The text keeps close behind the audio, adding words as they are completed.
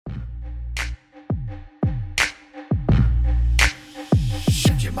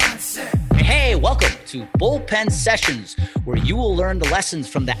welcome to Bullpen Sessions, where you will learn the lessons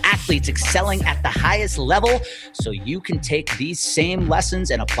from the athletes excelling at the highest level so you can take these same lessons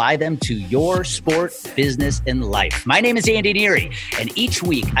and apply them to your sport, business, and life. My name is Andy Neary, and each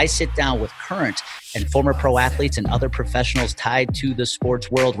week I sit down with current and former pro athletes and other professionals tied to the sports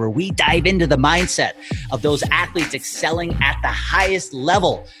world, where we dive into the mindset of those athletes excelling at the highest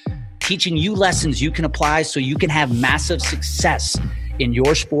level, teaching you lessons you can apply so you can have massive success in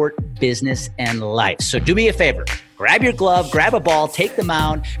your sport, business, and life. So do me a favor, grab your glove, grab a ball, take the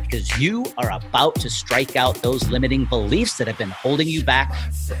mound, because you are about to strike out those limiting beliefs that have been holding you back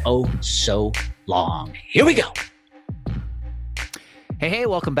for oh so long. Here we go. Hey,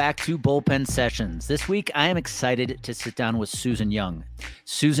 welcome back to Bullpen Sessions. This week, I am excited to sit down with Susan Young.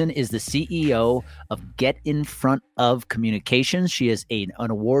 Susan is the CEO of Get in Front of Communications. She is an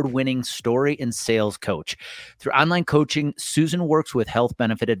award-winning story and sales coach. Through online coaching, Susan works with health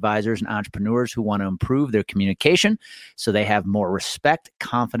benefit advisors and entrepreneurs who want to improve their communication so they have more respect,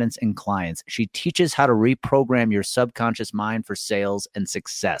 confidence in clients. She teaches how to reprogram your subconscious mind for sales and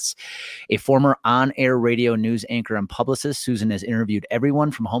success. A former on-air radio news anchor and publicist, Susan has interviewed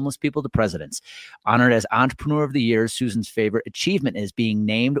everyone from homeless people to presidents. Honored as Entrepreneur of the Year, Susan's favorite achievement is being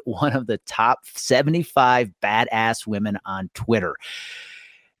named one of the top 75 badass women on Twitter.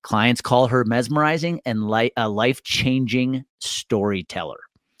 Clients call her mesmerizing and a life-changing storyteller.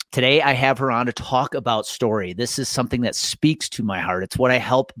 Today, I have her on to talk about story. This is something that speaks to my heart. It's what I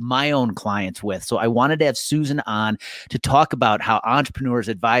help my own clients with. So I wanted to have Susan on to talk about how entrepreneurs,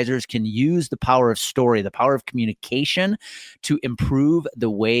 advisors can use the power of story, the power of communication to improve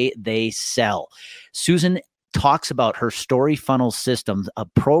the way they sell. Susan talks about her Story Funnel Systems, a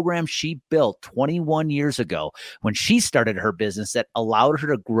program she built 21 years ago when she started her business that allowed her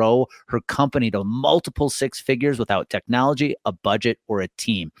to grow her company to multiple six figures without technology, a budget, or a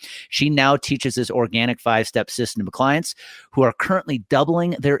team. She now teaches this organic 5-step system to clients who are currently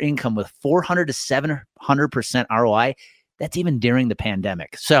doubling their income with 400 to 700% ROI. That's even during the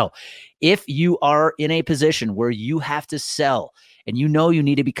pandemic. So if you are in a position where you have to sell and you know you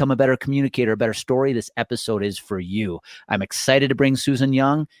need to become a better communicator, a better story, this episode is for you. I'm excited to bring Susan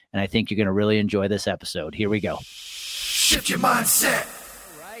Young, and I think you're going to really enjoy this episode. Here we go. Shift your mindset.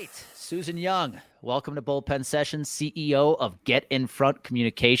 All right. Susan Young, welcome to Bullpen Sessions, CEO of Get in Front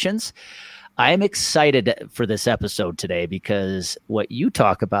Communications. I am excited for this episode today because what you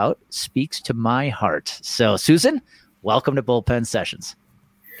talk about speaks to my heart. So, Susan, welcome to Bullpen Sessions.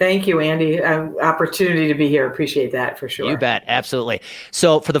 Thank you, Andy. Opportunity to be here. Appreciate that for sure. You bet. Absolutely.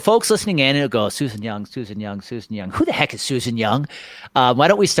 So for the folks listening in, it'll go, Susan Young, Susan Young, Susan Young. Who the heck is Susan Young? Why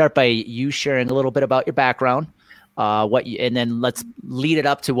don't we start by you sharing a little bit about your background, and then let's lead it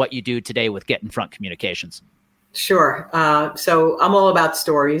up to what you do today with Get in Front Communications. Sure. So I'm all about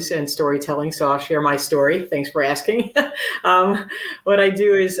stories and storytelling, so I'll share my story. Thanks for asking. What I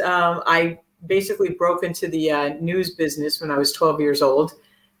do is I basically broke into the news business when I was 12 years old.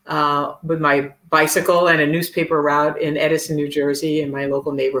 With my bicycle and a newspaper route in Edison, New Jersey, in my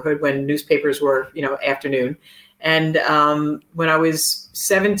local neighborhood when newspapers were, afternoon. And when I was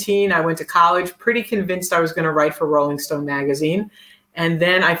 17, I went to college, pretty convinced I was going to write for Rolling Stone magazine. And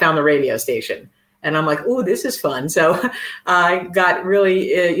then I found the radio station. And I'm like, oh, this is fun. So I got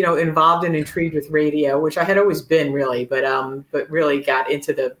really, involved and intrigued with radio, which I had always been really, but really got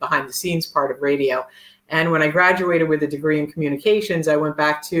into the behind the scenes part of radio. And when I graduated with a degree in communications, I went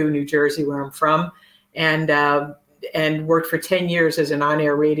back to New Jersey, where I'm from, and worked for 10 years as an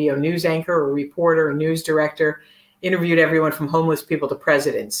on-air radio news anchor, a reporter, a news director, interviewed everyone from homeless people to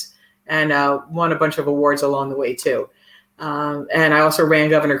presidents, and won a bunch of awards along the way, too. And I also ran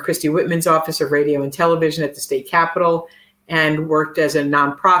Governor Christie Whitman's Office of Radio and Television at the state capitol, and worked as a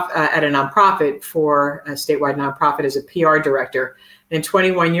nonprofit at a nonprofit for a statewide nonprofit as a PR director. And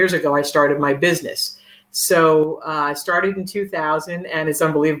 21 years ago, I started my business. So I started in 2000, and it's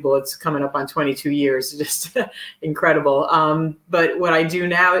unbelievable. It's coming up on 22 years, just incredible. But what I do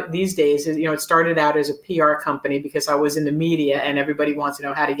now these days is, it started out as a PR company because I was in the media, and everybody wants to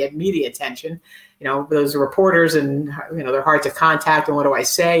know how to get media attention. Those reporters, and they're hard to contact, and what do I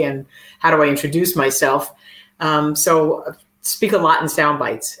say, and how do I introduce myself? So I speak a lot in sound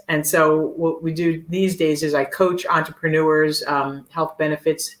bites. And so what we do these days is I coach entrepreneurs, health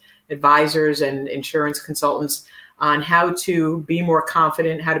benefits advisors and insurance consultants on how to be more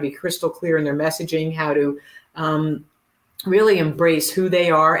confident, how to be crystal clear in their messaging, how to really embrace who they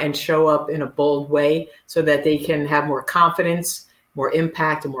are and show up in a bold way so that they can have more confidence, more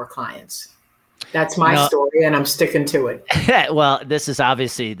impact, and more clients. That's my story, and I'm sticking to it. Well, this is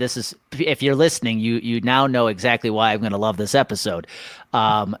if you're listening, you now know exactly why I'm going to love this episode.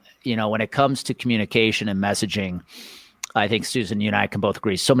 When it comes to communication and messaging, I think Susan, you and I can both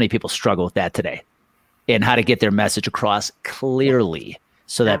agree, so many people struggle with that today, and how to get their message across clearly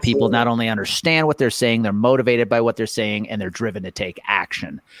so that people not only understand what they're saying, they're motivated by what they're saying, and they're driven to take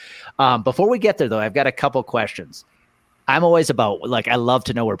action. Before we get there, though, I've got a couple questions. I'm always about, I love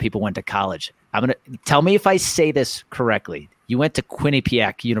to know where people went to college. Tell me if I say this correctly. You went to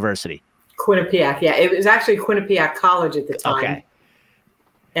Quinnipiac University. Quinnipiac, yeah. It was actually Quinnipiac College at the time. Okay.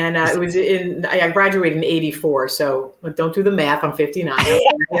 And I graduated in 84, so don't do the math. I'm 59.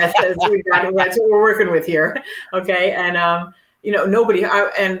 That's what we're working with here. Okay. And,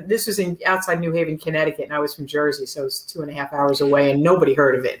 and this was outside New Haven, Connecticut, and I was from Jersey, so it's 2.5 hours away, and nobody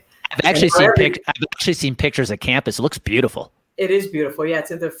heard of it. I've actually seen pictures of campus. It looks beautiful. It is beautiful. Yeah,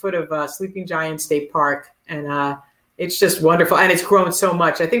 it's at the foot of Sleeping Giant State Park, and it's just wonderful. And it's grown so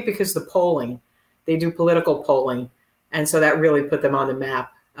much. I think because the polling, they do political polling, and so that really put them on the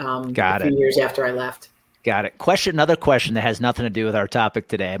map. A few years after I left. Got it. Another question that has nothing to do with our topic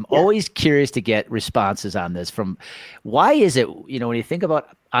today. I'm always curious to get responses on this. From why is it, when you think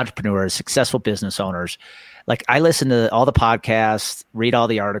about entrepreneurs, successful business owners, I listen to all the podcasts, read all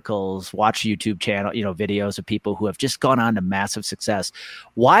the articles, watch YouTube channel, videos of people who have just gone on to massive success.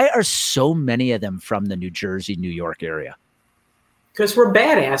 Why are so many of them from the New Jersey, New York area? Because we're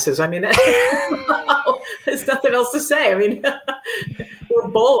badasses. I mean, there's nothing else to say. I mean, we're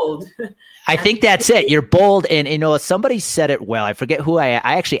bold. I think that's it. You're bold. And, somebody said it well. I forget who I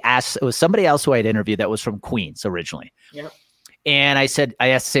actually asked. It was somebody else who I had interviewed that was from Queens originally. Yep. And I asked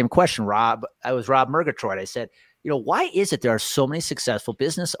the same question, Rob. I was Rob Murgatroyd. I said, why is it there are so many successful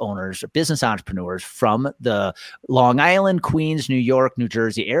business owners or business entrepreneurs from the Long Island, Queens, New York, New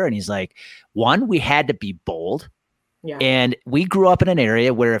Jersey area? And he's like, one, we had to be bold. Yeah. And we grew up in an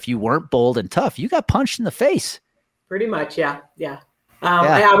area where if you weren't bold and tough, you got punched in the face. Pretty much. Yeah.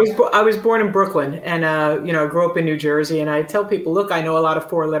 I was born in Brooklyn, and I grew up in New Jersey, and I tell people, look, I know a lot of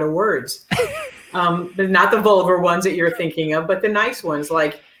 4-letter words. Not the vulgar ones that you're thinking of, but the nice ones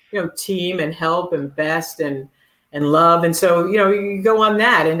like, team and help and best and love. And so, you go on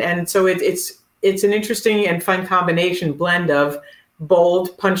that. And so it's an interesting and fun blend of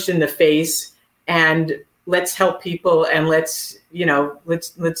bold, punched in the face, and let's help people, and let's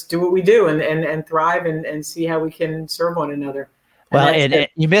do what we do and thrive and see how we can serve one another. Well, and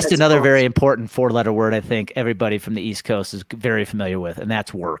you missed another very important 4-letter word I think everybody from the East Coast is very familiar with, and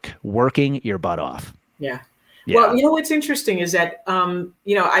that's work. Working your butt off. Yeah. Well, what's interesting is that,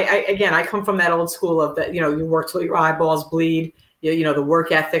 I come from that old school of that, you work till your eyeballs bleed, the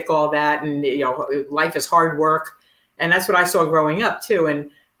work ethic, all that, and, life is hard work. And that's what I saw growing up too. And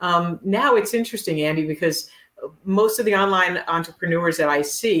now it's interesting, Andy, because most of the online entrepreneurs that I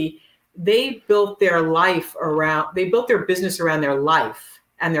see, they built their business around their life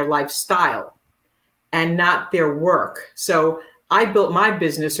and their lifestyle and not their work. So I built my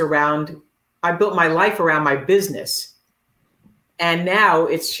life around my business. And now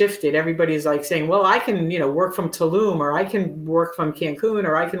it's shifted. Everybody's saying, well, I can, work from Tulum, or I can work from Cancun,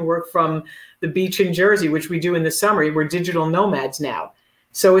 or I can work from the beach in Jersey, which we do in the summer. We're digital nomads now.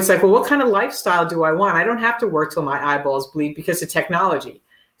 So it's well, what kind of lifestyle do I want? I don't have to work till my eyeballs bleed because of technology.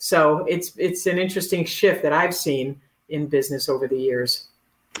 So it's an interesting shift that I've seen in business over the years.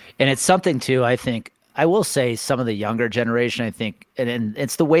 And it's something too, I think, I will say some of the younger generation, I think, and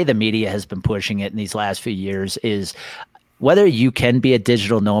it's the way the media has been pushing it in these last few years, is whether you can be a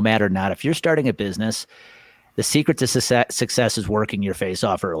digital nomad or not, if you're starting a business, the secret to success is working your face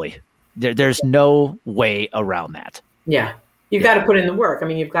off early. There's no way around that. Yeah. You've got to put in the work. I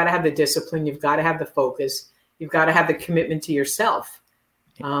mean, you've got to have the discipline. You've got to have the focus. You've got to have the commitment to yourself.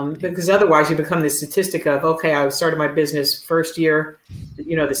 Because otherwise you become the statistic of, okay, I started my business first year,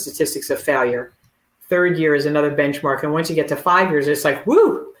 the statistics of failure. Third year is another benchmark. And once you get to 5 years, it's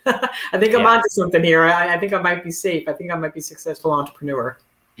woo, I think I'm onto something here. I think I might be safe. I think I might be a successful entrepreneur.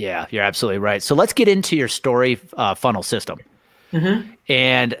 Yeah, you're absolutely right. So let's get into your story funnel system. Mm-hmm.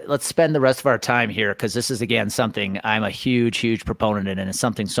 And let's spend the rest of our time here, because this is, again, something I'm a huge, huge proponent in, and it's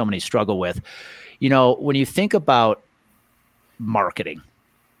something so many struggle with. When you think about marketing,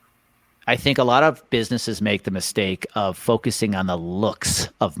 I think a lot of businesses make the mistake of focusing on the looks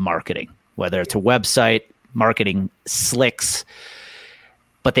of marketing, whether it's a website, marketing slicks,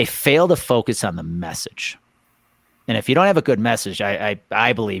 but they fail to focus on the message. And if you don't have a good message,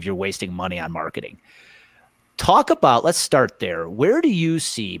 I believe you're wasting money on marketing. Let's start there. Where do you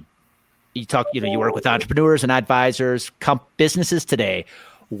see, you work with entrepreneurs and advisors, businesses today.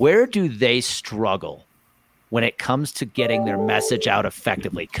 Where do they struggle when it comes to getting their message out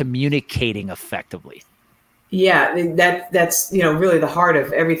effectively, communicating effectively? Yeah, that's really the heart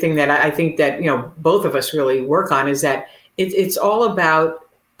of everything that I think that both of us really work on, is that it's all about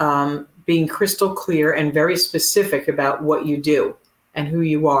being crystal clear and very specific about what you do and who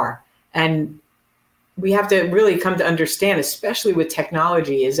you are. And we have to really come to understand, especially with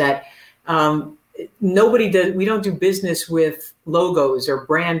technology, is that we don't do business with logos or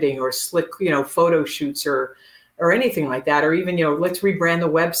branding or slick, photo shoots or anything like that, or even, let's rebrand the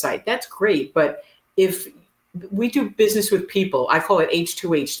website. That's great. But if we do business with people, I call it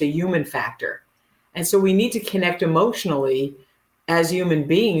H2H, the human factor. And so we need to connect emotionally as human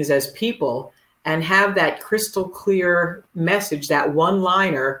beings, as people, and have that crystal clear message, that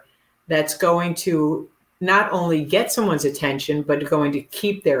one-liner that's going to not only get someone's attention, but going to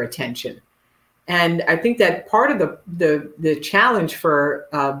keep their attention. And I think that part of the challenge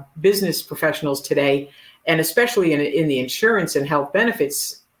for business professionals today, and especially in the insurance and health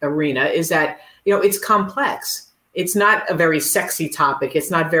benefits arena, is that it's complex. It's not a very sexy topic.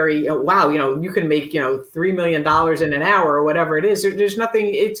 It's not very, wow, you can make, $3 million in an hour or whatever it is. There's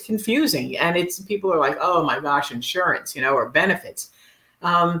nothing, it's confusing. And people are like, oh my gosh, insurance, or benefits.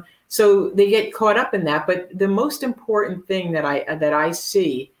 So they get caught up in that. But the most important thing that I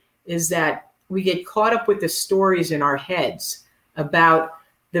see is that we get caught up with the stories in our heads about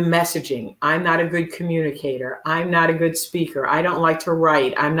the messaging. I'm not a good communicator. I'm not a good speaker. I don't like to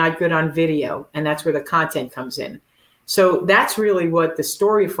write. I'm not good on video. And that's where the content comes in. So that's really what the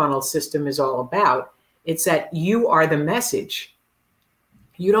story funnel system is all about. It's that you are the message.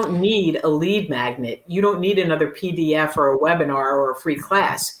 You don't need a lead magnet. You don't need another PDF or a webinar or a free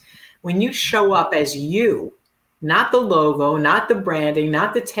class. When you show up as you, not the logo, not the branding,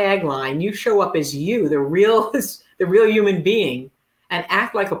 not the tagline, you show up as you, the real human being, and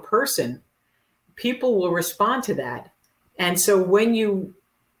act like a person, people will respond to that. And so when you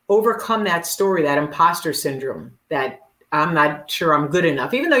overcome that story, that imposter syndrome, that I'm not sure I'm good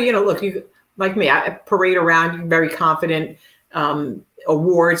enough, even though, look, you like me, I parade around, very confident,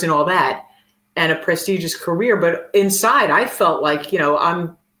 awards and all that, and a prestigious career. But inside, I felt like,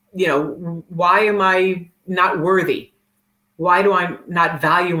 I'm, why am I not worthy? Why do I not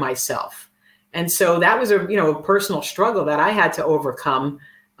value myself? And so that was a personal struggle that I had to overcome.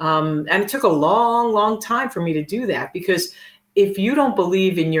 And it took a long, long time for me to do that, because if you don't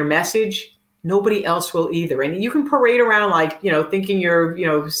believe in your message, nobody else will either. And you can parade around like, thinking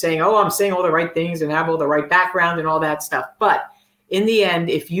you're, saying, oh, I'm saying all the right things and have all the right background and all that stuff. But in the end,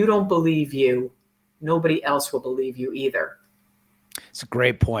 if you don't believe you, nobody else will believe you either. It's a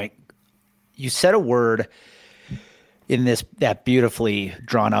great point. You said a word in that beautifully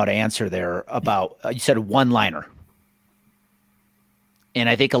drawn out answer there about, you said one-liner. And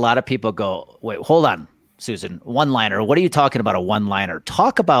I think a lot of people go, wait, hold on, Susan, one-liner. What are you talking about, a one-liner?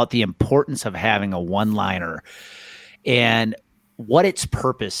 Talk about the importance of having a one-liner and what its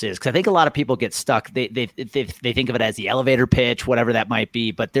purpose is. Because I think a lot of people get stuck. They think of it as the elevator pitch, whatever that might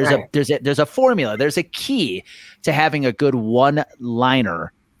be. But there's a formula. There's a key to having a good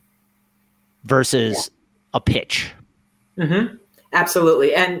one-liner versus a pitch. Mm-hmm.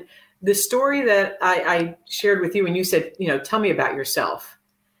 Absolutely. And the story that I shared with you when you said, tell me about yourself.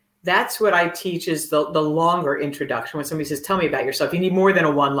 That's what I teach, is the longer introduction. When somebody says, tell me about yourself, you need more than a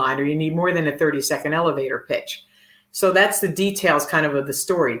one-liner. You need more than a 30-second elevator pitch. So that's the details kind of the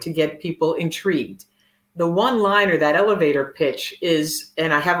story to get people intrigued. The one-liner, that elevator pitch is,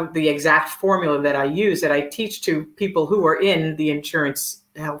 and I have the exact formula that I use that I teach to people who are in the insurance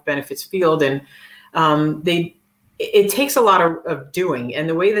health benefits field. And it takes a lot of doing. And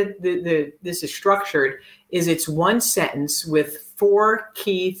the way that this is structured is it's one sentence with 4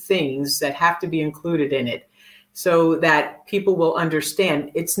 key things that have to be included in it so that people will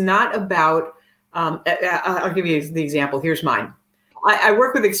understand. It's not about, I'll give you the example. Here's mine. I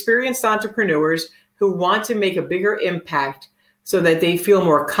work with experienced entrepreneurs who want to make a bigger impact so that they feel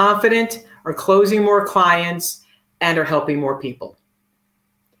more confident, are closing more clients, and are helping more people.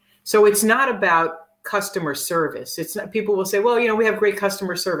 So it's not about customer service. It's not, people will say, well, we have great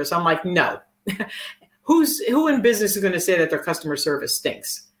customer service. I'm like, no. Who in business is going to say that their customer service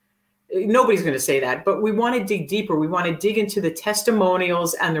stinks? Nobody's going to say that, but we want to dig deeper. We want to dig into the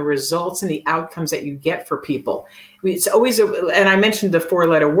testimonials and the results and the outcomes that you get for people. It's always, and I mentioned the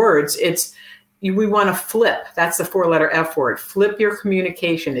 4-letter words. We want to flip. That's the 4-letter F word. Flip your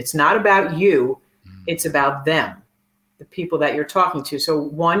communication. It's not about you. It's about them, the people that you're talking to. So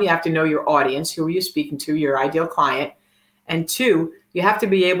 1, you have to know your audience. Who are you speaking to? Your ideal client. And two, you have to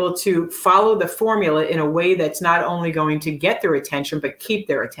be able to follow the formula in a way that's not only going to get their attention, but keep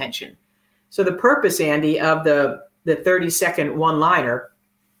their attention. So the purpose, Andy, of the 30-second one-liner,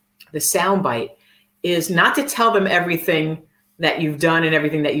 the soundbite, is not to tell them everything that you've done and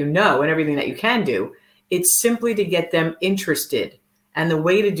everything that you know and everything that you can do. It's simply to get them interested. And the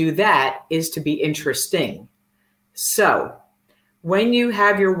way to do that is to be interesting. So when you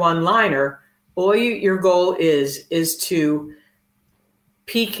have your one-liner, your goal is to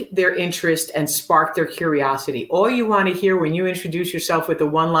pique their interest and spark their curiosity. All you want to hear when you introduce yourself with the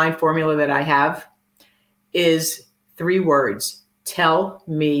one-line formula that I have is 3 words. Tell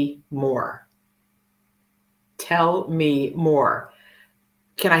me more. Tell me more.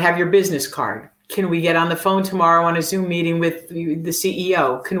 Can I have your business card? Can we get on the phone tomorrow on a Zoom meeting with the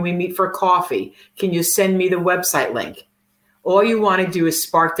CEO? Can we meet for coffee? Can you send me the website link? All you want to do is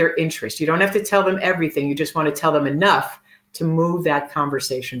spark their interest. You don't have to tell them everything. You just want to tell them enough to move that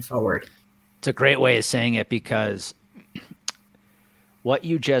conversation forward. It's a great way of saying it, because what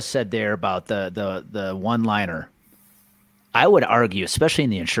you just said there about the one-liner, I would argue, especially in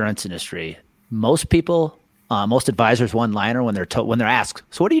the insurance industry, most people, most advisors, one-liner when they're asked,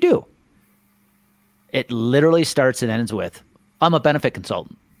 so what do you do? It literally starts and ends with, I'm a benefit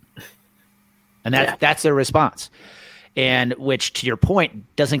consultant. And that's their response. And which, to your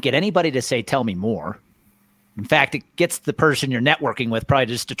point, doesn't get anybody to say, tell me more. In fact, it gets the person you're networking with probably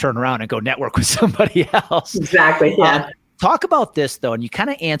just to turn around and go network with somebody else. Exactly. Yeah. Talk about this, though, and you kind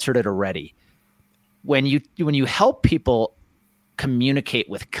of answered it already. When you help people communicate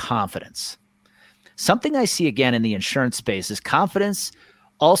with confidence, something I see again in the insurance space is confidence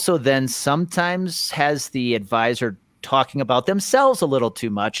also then sometimes has the advisor talking about themselves a little too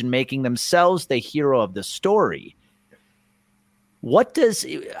much and making themselves the hero of the story.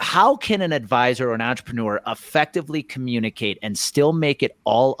 How can an advisor or an entrepreneur effectively communicate and still make it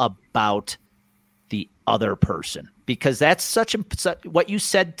all about the other person? Because that's what you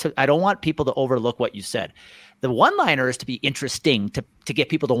said. I don't want people to overlook what you said. The one-liner is to be interesting, to get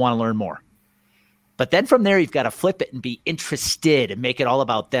people to want to learn more. But then from there, you've got to flip it and be interested and make it all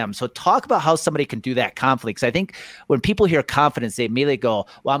about them. So talk about how somebody can do that confidently. Because I think when people hear confidence, they immediately go,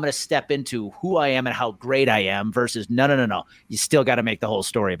 well, I'm going to step into who I am and how great I am, versus no. You still got to make the whole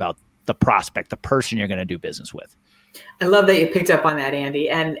story about the prospect, the person you're going to do business with. I love that you picked up on that, Andy.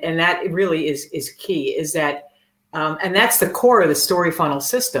 And that really is key, is that, and that's the core of the story funnel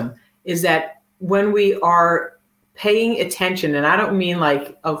system, is that when we are paying attention, and I don't mean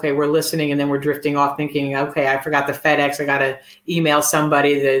like, okay, we're listening and then we're drifting off thinking, okay, I forgot the FedEx, I got to email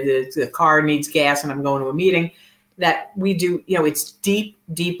somebody, the car needs gas and I'm going to a meeting. That we do, it's deep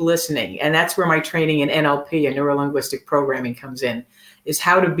listening. And that's where my training in NLP and neuro-linguistic programming comes in, is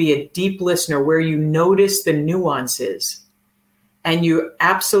how to be a deep listener, where you notice the nuances and you're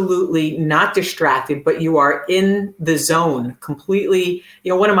absolutely not distracted, but you are in the zone completely.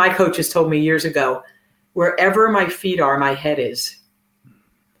 One of my coaches told me years ago, wherever my feet are, my head is.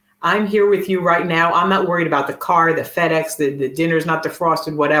 I'm here with you right now. I'm not worried about the car, the FedEx, the dinner's not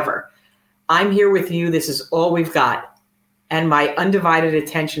defrosted, whatever. I'm here with you. This is all we've got. And my undivided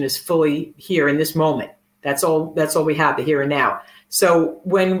attention is fully here in this moment. That's all we have, the here and now. So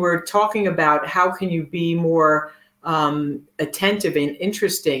when we're talking about how can you be more attentive and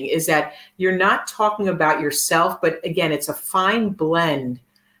interesting, is that you're not talking about yourself, but again, it's a fine blend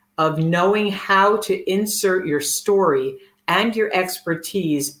of knowing how to insert your story and your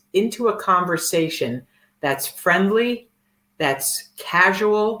expertise into a conversation that's friendly, that's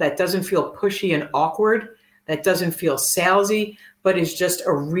casual, that doesn't feel pushy and awkward, that doesn't feel salesy, but is just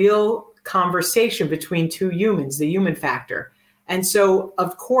a real conversation between two humans, the human factor. And so,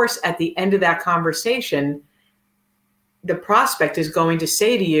 of course, at the end of that conversation, the prospect is going to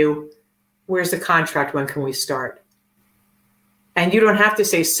say to you, where's the contract? When can we start? And you don't have to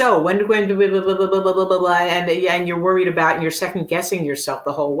say, so when blah, blah, blah, blah, blah, blah, blah, and you're worried about, and you're second guessing yourself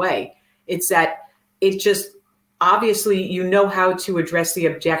the whole way. It's that it just, obviously, you know how to address the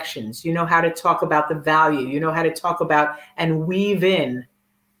objections. You know how to talk about the value. You know how to talk about and weave in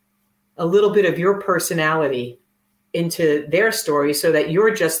a little bit of your personality into their story, so that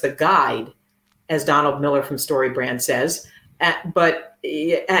you're just the guide, as Donald Miller from StoryBrand says.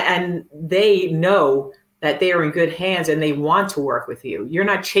 And they know that they are in good hands and they want to work with you. You're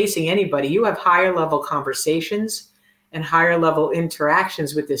not chasing anybody. You have higher level conversations and higher level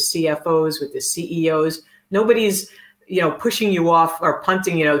interactions with the CFOs, with the CEOs. Nobody's, pushing you off or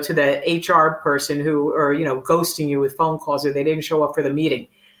punting, to the HR person or ghosting you with phone calls, or they didn't show up for the meeting.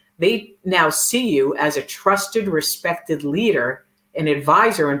 They now see you as a trusted, respected leader, an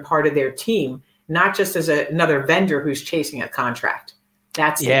advisor and part of their team. not just as another vendor who's chasing a contract.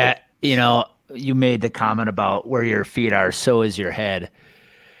 That's yeah. You made the comment about where your feet are, so is your head.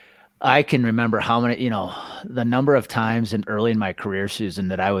 I can remember how many, the number of times early in my career, Susan,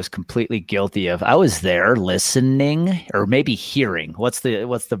 that I was completely guilty of. I was there listening, or maybe hearing. I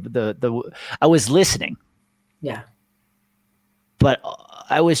was listening. Yeah. But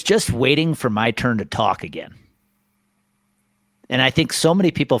I was just waiting for my turn to talk again. And I think so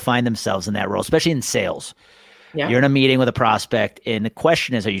many people find themselves in that role, especially in sales. Yeah. You're in a meeting with a prospect, and the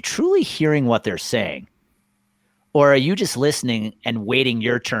question is, are you truly hearing what they're saying? Or are you just listening and waiting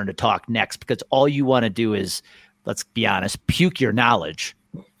your turn to talk next? Because all you want to do is, let's be honest, puke your knowledge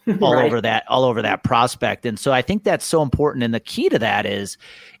all over that prospect. And so I think that's so important. And the key to that is,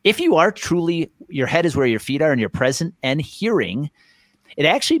 if you are truly, your head is where your feet are and you're present and hearing, it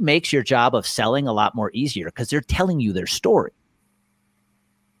actually makes your job of selling a lot more easier because they're telling you their story.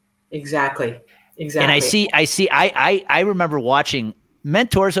 Exactly. And I remember watching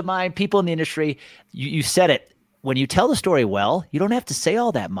mentors of mine, people in the industry, you said it, when you tell the story well, you don't have to say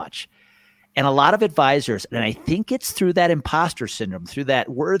all that much. And a lot of advisors, and I think it's through that imposter syndrome, through that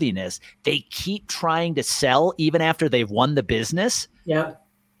worthiness, they keep trying to sell even after they've won the business. Yeah.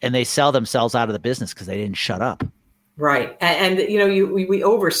 And they sell themselves out of the business because they didn't shut up. Right. And we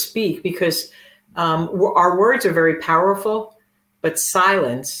overspeak because our words are very powerful, but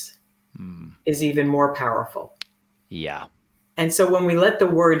silence is even more powerful. Yeah. And so when we let the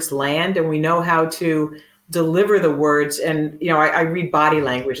words land and we know how to deliver the words, and, I read body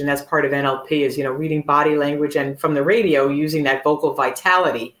language, and that's part of NLP is, reading body language, and from the radio, using that vocal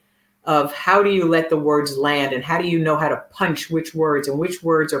vitality of how do you let the words land, and how do you know how to punch which words and which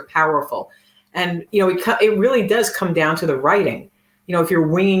words are powerful. And, it really does come down to the writing. If you're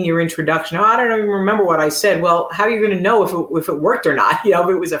winging your introduction, I don't even remember what I said. Well, how are you going to know if it worked or not? If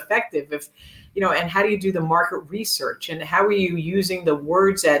it was effective, and how do you do the market research, and how are you using the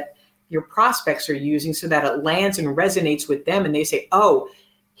words that your prospects are using so that it lands and resonates with them, and they say, oh,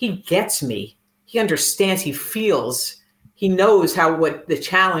 he gets me. He understands, he feels, he knows what the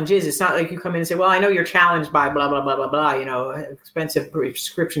challenge is. It's not like you come in and say, well, I know you're challenged by blah, blah, blah, blah, blah, expensive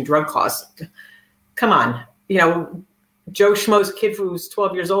prescription drug costs. Come on. Joe Schmo's kid who's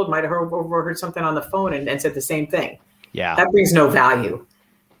 12 years old might have overheard something on the phone and said the same thing. Yeah. That brings no value.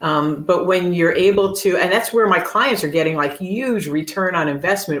 But when you're able to, and that's where my clients are getting like huge return on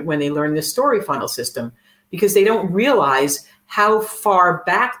investment when they learn the story funnel system, because they don't realize how far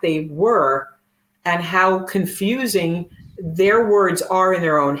back they were and how confusing their words are in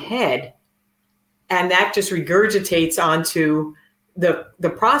their own head. And that just regurgitates onto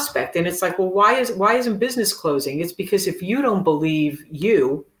the prospect. And it's like, well, why isn't business closing? It's because if you don't believe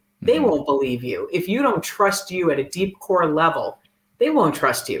you, they won't believe you. If you don't trust you at a deep core level, they won't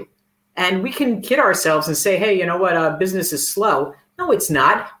trust you. And we can kid ourselves and say, hey, you know what? Business is slow. No, it's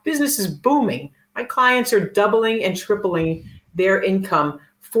not. Business is booming. My clients are doubling and tripling their income,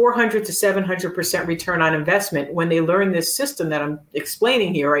 400 to 700% return on investment when they learn this system that I'm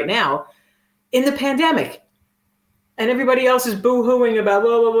explaining here right now in the pandemic. And everybody else is boo-hooing about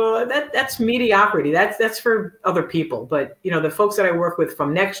blah, blah, blah. That's mediocrity. That's for other people. But, the folks that I work with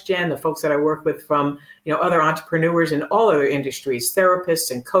from NextGen, the folks that I work with from, other entrepreneurs in all other industries, therapists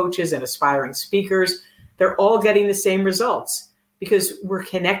and coaches and aspiring speakers, they're all getting the same results because we're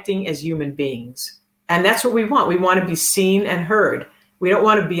connecting as human beings. And that's what we want. We want to be seen and heard. We don't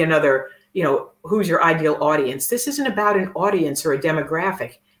want to be another, who's your ideal audience. This isn't about an audience or a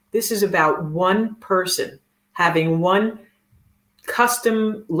demographic. This is about one person having one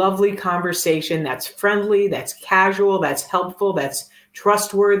custom, lovely conversation that's friendly, that's casual, that's helpful, that's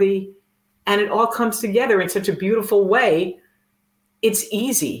trustworthy. And it all comes together in such a beautiful way. It's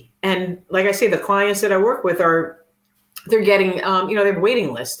easy. And like I say, the clients that I work with they're getting, they have a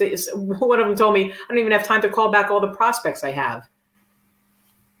waiting list. One of them told me, I don't even have time to call back all the prospects I have.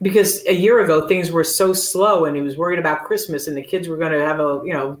 Because a year ago, things were so slow and he was worried about Christmas and the kids were going to have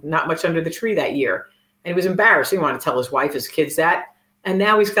not much under the tree that year. And he was embarrassed. He didn't want to tell his wife, his kids that. And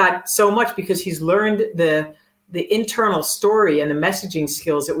now he's got so much because he's learned the internal story and the messaging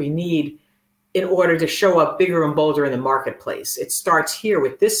skills that we need in order to show up bigger and bolder in the marketplace. It starts here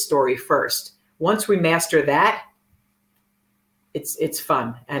with this story first. Once we master that, it's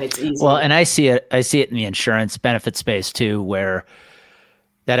fun and it's easy. Well, and I see it in the insurance benefit space too, where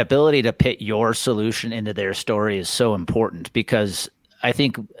that ability to put your solution into their story is so important, because I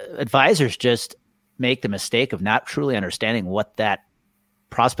think advisors just make the mistake of not truly understanding what that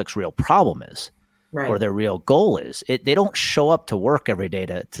prospect's real problem is, right, or their real goal is. They don't show up to work every day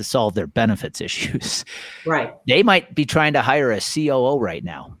to solve their benefits issues. Right. They might be trying to hire a COO right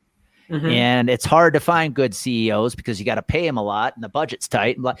now. And it's hard to find good CEOs because you got to pay them a lot and the budget's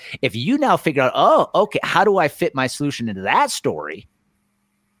tight. If you now figure out, oh, okay, how do I fit my solution into that story?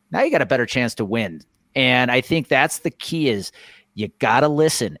 Now you got a better chance to win. And I think that's the key is you got to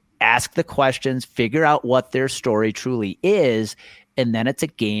listen, ask the questions, figure out what their story truly is. And then it's a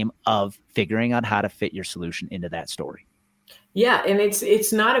game of figuring out how to fit your solution into that story. Yeah. And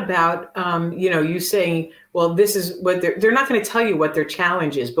it's not about, you saying, well, this is what they're not going to tell you what their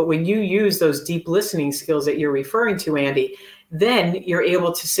challenge is. But when you use those deep listening skills that you're referring to, Andy, then you're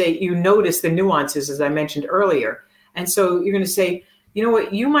able to say, you notice the nuances, as I mentioned earlier. And so you're going to say, you know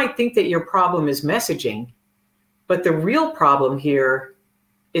what, you might think that your problem is messaging, but the real problem here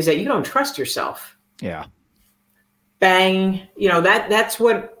is that you don't trust yourself. Yeah. Bang. That's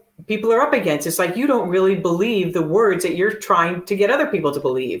what people are up against. It's like you don't really believe the words that you're trying to get other people to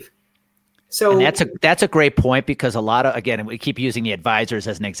believe. So and that's a great point because a lot of, again, we keep using the advisors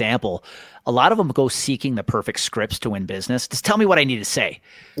as an example. A lot of them go seeking the perfect scripts to win business. Just tell me what I need to say.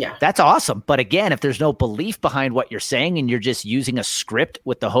 Yeah. That's awesome. But again, if there's no belief behind what you're saying and you're just using a script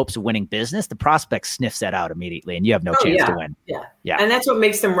with the hopes of winning business, the prospect sniffs that out immediately and you have no chance to win. Yeah. And that's what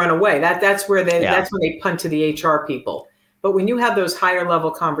makes them run away. That's when they punt to the HR people. But when you have those higher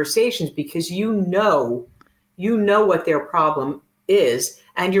level conversations, because you know what their problem is,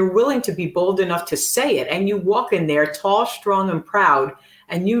 and you're willing to be bold enough to say it, and you walk in there tall, strong, and proud,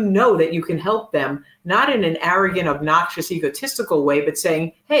 and you know that you can help them, not in an arrogant, obnoxious, egotistical way, but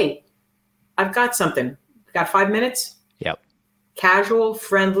saying, hey, I've got something. Got 5 minutes? Yep. Casual,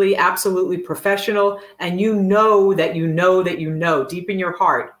 friendly, absolutely professional, and you know that you know that you know deep in your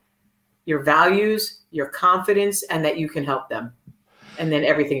heart your values, your confidence, and that you can help them. And then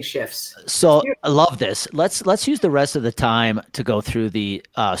everything shifts. So I love this. Let's use the rest of the time to go through the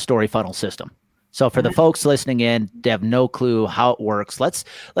story funnel system. So for the folks listening in, they have no clue how it works. Let's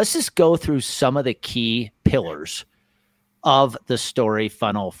just go through some of the key pillars of the story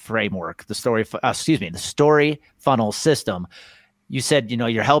funnel framework, the story funnel system. You said,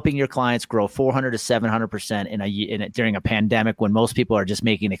 you're helping your clients grow 400 to 700% during a pandemic when most people are just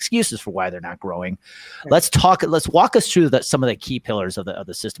making excuses for why they're not growing. Right. Let's walk us through some of the key pillars of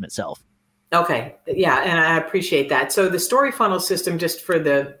the system itself. Okay. Yeah. And I appreciate that. So the story funnel system, just for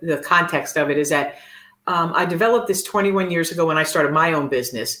the context of it, is that I developed this 21 years ago when I started my own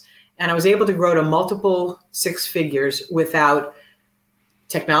business, and I was able to grow to multiple six figures without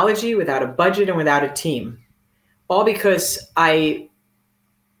technology, without a budget, and without a team. All because I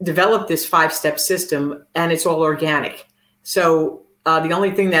developed this 5-step system, and it's all organic. So the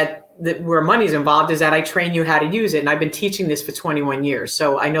only thing that where money's involved is that I train you how to use it. And I've been teaching this for 21 years.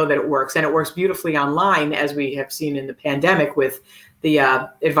 So I know that it works, and it works beautifully online, as we have seen in the pandemic with the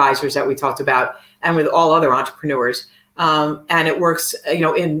advisors that we talked about and with all other entrepreneurs. And it works,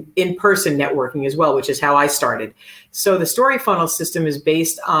 in-person networking as well, which is how I started. So the story funnel system is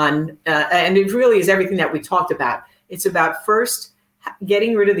based on, and it really is everything that we talked about. It's about first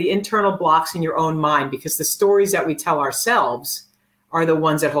getting rid of the internal blocks in your own mind, because the stories that we tell ourselves are the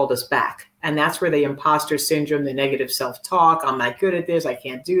ones that hold us back. And that's where the imposter syndrome, the negative self-talk, I'm not good at this, I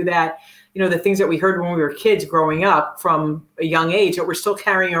can't do that. The things that we heard when we were kids growing up from a young age that we're still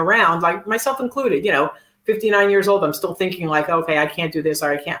carrying around, like myself included, 59 years old, I'm still thinking like, okay, I can't do this,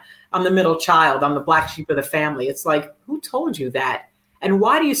 or I can't. I'm the middle child. I'm the black sheep of the family. It's like, who told you that? And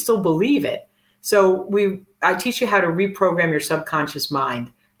why do you still believe it? So I teach you how to reprogram your subconscious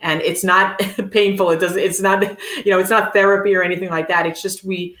mind. And it's not painful. It's not therapy or anything like that. It's just,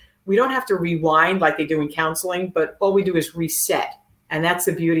 we don't have to rewind like they do in counseling, but all we do is reset. And that's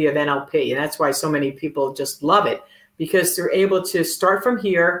the beauty of NLP. And that's why so many people just love it, because they're able to start from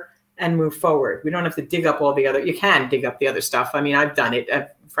here and move forward. We don't have to dig up you can dig up the other stuff. I mean, I've done it,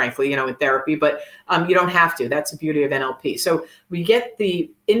 frankly, in therapy, but you don't have to. That's the beauty of NLP. So we get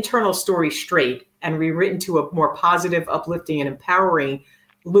the internal story straight and rewritten to a more positive, uplifting, and empowering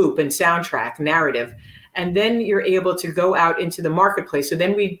loop and soundtrack narrative. And then you're able to go out into the marketplace. So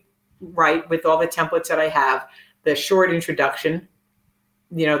then we write, with all the templates that I have, the short introduction,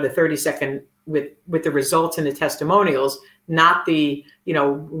 the 30-second with the results and the testimonials, not the,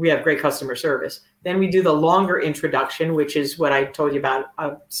 we have great customer service. Then we do the longer introduction, which is what I told you about.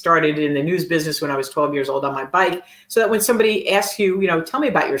 I started in the news business when I was 12 years old on my bike, so that when somebody asks you, tell me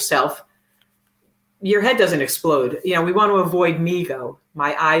about yourself, your head doesn't explode. We want to avoid MeGo,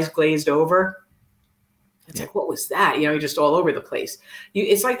 my eyes glazed over. It's like, what was that? You're just all over the place.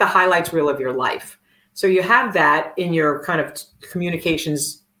 It's like the highlights reel of your life. So you have that in your kind of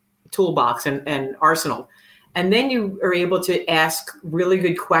communications toolbox and arsenal. And then you are able to ask really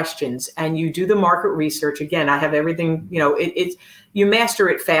good questions, and you do the market research. Again, I have everything, you master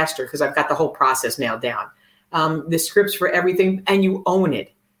it faster because I've got the whole process nailed down. The scripts for everything, and you own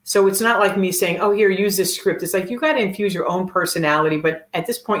it. So it's not like me saying, oh, here, use this script. It's like you got to infuse your own personality. But at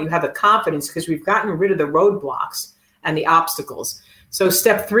this point, you have the confidence because we've gotten rid of the roadblocks and the obstacles. So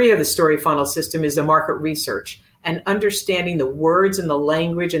step 3 of the story funnel system is the market research and understanding the words and the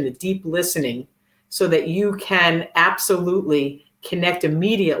language and the deep listening so that you can absolutely connect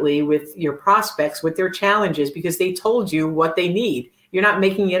immediately with your prospects, with their challenges, because they told you what they need. You're not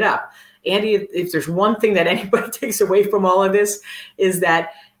making it up. Andy, if there's one thing that anybody takes away from all of this is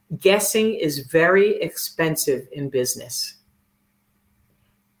that guessing is very expensive in business.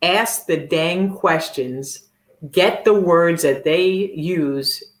 Ask the dang questions, get the words that they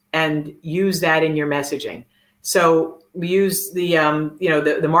use, and use that in your messaging. So we use the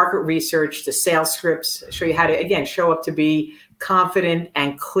market research, the sales scripts, show you how to, again, show up to be confident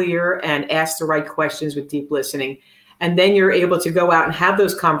and clear and ask the right questions with deep listening. And then you're able to go out and have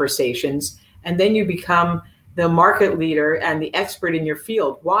those conversations. And then you become the market leader and the expert in your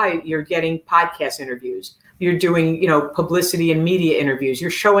field. Why? You're getting podcast interviews. You're doing, publicity and media interviews. You're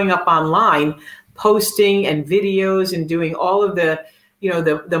showing up online, posting and videos and doing all of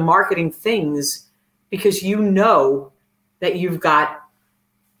the marketing things because you know that you've got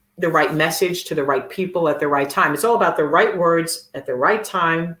the right message to the right people at the right time. It's all about the right words at the right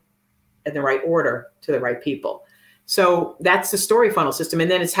time and the right order to the right people. So that's the story funnel system. And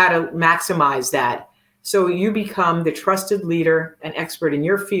then it's how to maximize that. So you become the trusted leader and expert in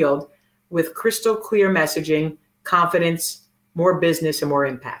your field with crystal clear messaging, confidence, more business, and more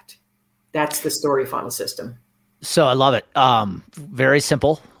impact. That's the story funnel system. So I love it. Very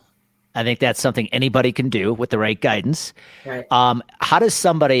simple. I think that's something anybody can do with the right guidance. Right. How does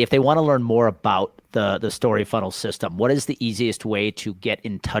somebody, if they want to learn more about the story funnel system, what is the easiest way to get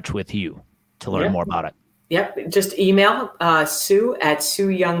in touch with you to learn more about it? Yep. Just email Sue at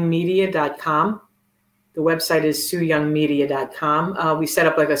SueYoungMedia.com. The website is SueYoungMedia.com. We set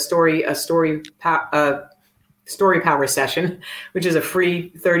up like a story power session, which is a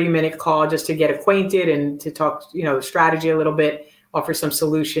free 30-minute call just to get acquainted and to talk, strategy a little bit, offer some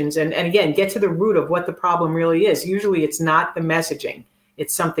solutions, and again, get to the root of what the problem really is. Usually it's not the messaging,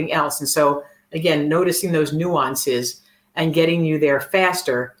 it's something else. And so again, noticing those nuances and getting you there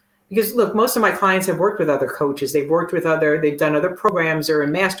faster. Because look, most of my clients have worked with other coaches. They've done other programs or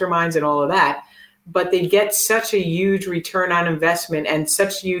in masterminds and all of that, but they get such a huge return on investment and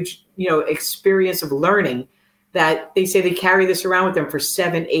such huge, experience of learning that they say they carry this around with them for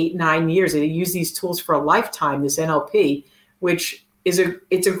 7, 8, 9 years. They use these tools for a lifetime, this NLP, which it's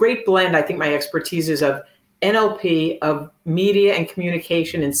a great blend. I think my expertise is of NLP, of media and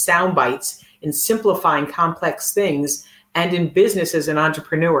communication and sound bites in simplifying complex things and in business as an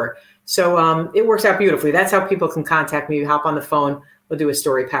entrepreneur. So it works out beautifully. That's how people can contact me. You hop on the phone, we'll do a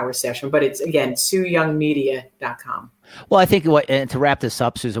story power session, but it's again, SueYoungMedia.com. Well, I think and to wrap this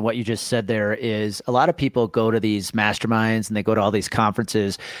up, Susan, what you just said there is a lot of people go to these masterminds and they go to all these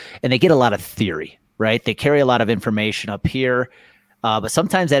conferences and they get a lot of theory, right? They carry a lot of information up here, but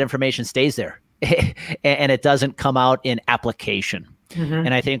sometimes that information stays there and it doesn't come out in application. Mm-hmm.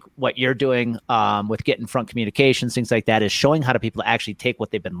 And I think what you're doing with Get in Front Communications, things like that, is showing how to people actually take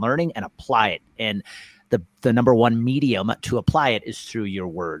what they've been learning and apply it. And the number one medium to apply it is through your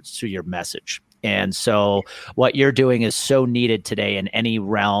words, through your message. And so what you're doing is so needed today in any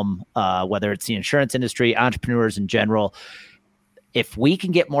realm, whether it's the insurance industry, entrepreneurs in general. If we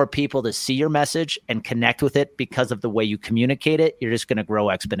can get more people to see your message and connect with it because of the way you communicate it, you're just going to grow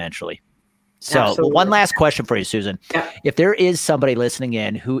exponentially. So one last question for you, Susan. Yeah. If there is somebody listening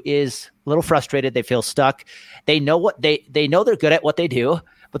in who is a little frustrated, they feel stuck, they know what they know they're good at what they do,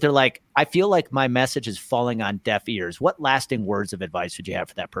 but they're like, I feel like my message is falling on deaf ears. What lasting words of advice would you have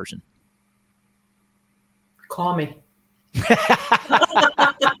for that person? Call me.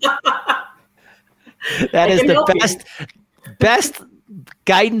 That is the best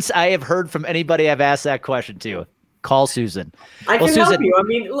guidance I have heard from anybody I've asked that question to. Call Susan. I can help you. I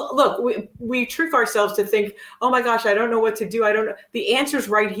mean, look, we trick ourselves to think, oh my gosh, I don't know what to do. I don't know. The answer's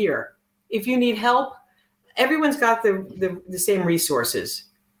right here. If you need help, everyone's got the same resources.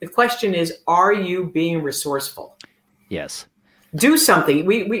 The question is, are you being resourceful? Yes. Do something.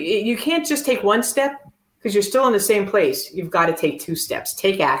 You can't just take one step because you're still in the same place. You've got to take 2 steps.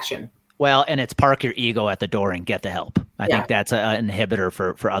 Take action. Well, and it's park your ego at the door and get the help. I think that's an inhibitor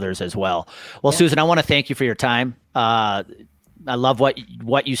for others as well. Well, Susan, I want to thank you for your time. I love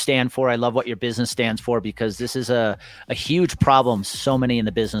what you stand for. I love what your business stands for, because this is a huge problem so many in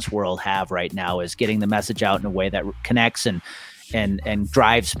the business world have right now, is getting the message out in a way that connects and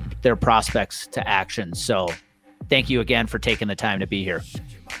drives their prospects to action. So thank you again for taking the time to be here.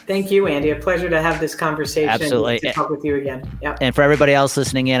 Thank you, Andy. A pleasure to have this conversation. Absolutely. To talk with you again. Yep. And for everybody else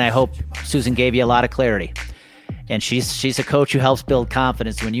listening in, I hope Susan gave you a lot of clarity. And she's a coach who helps build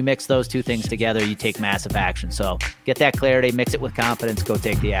confidence. When you mix those two things together, you take massive action. So get that clarity, mix it with confidence, go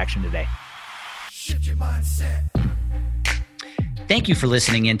take the action today. Shift your mindset. Thank you for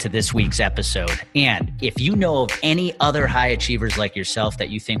listening into this week's episode. And if you know of any other high achievers like yourself that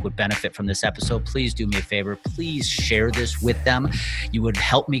you think would benefit from this episode, please do me a favor. Please share this with them. You would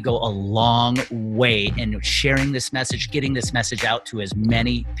help me go a long way in sharing this message, getting this message out to as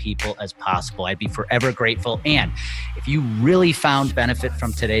many people as possible. I'd be forever grateful. And if you really found benefit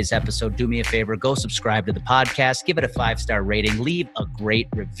from today's episode, do me a favor, go subscribe to the podcast, give it a 5-star rating, leave a great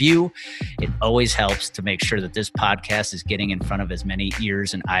review. It always helps to make sure that this podcast is getting in front of as many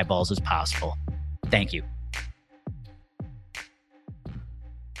ears and eyeballs as possible. Thank you.